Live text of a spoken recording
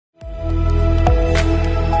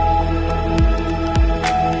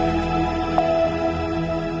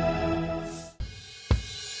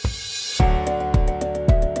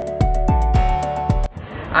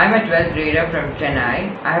12th grader from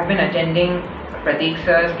Chennai. I have been attending Pratik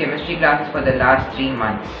sir's chemistry classes for the last 3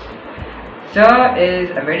 months. Sir is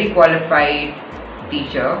a very qualified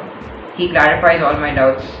teacher. He clarifies all my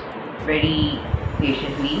doubts very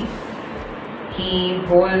patiently. He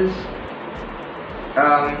holds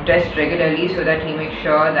tests regularly so that he makes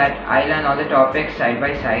sure that I learn all the topics side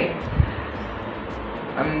by side.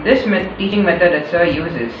 This teaching method that Sir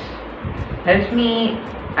uses helps me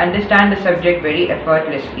understand the subject very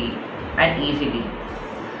effortlessly and easily.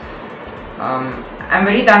 I'm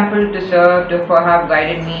very thankful to Sir for have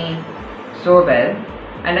guided me so well,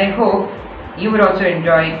 and I hope you would also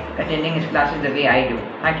enjoy attending his classes the way I do.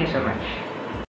 Thank you so much.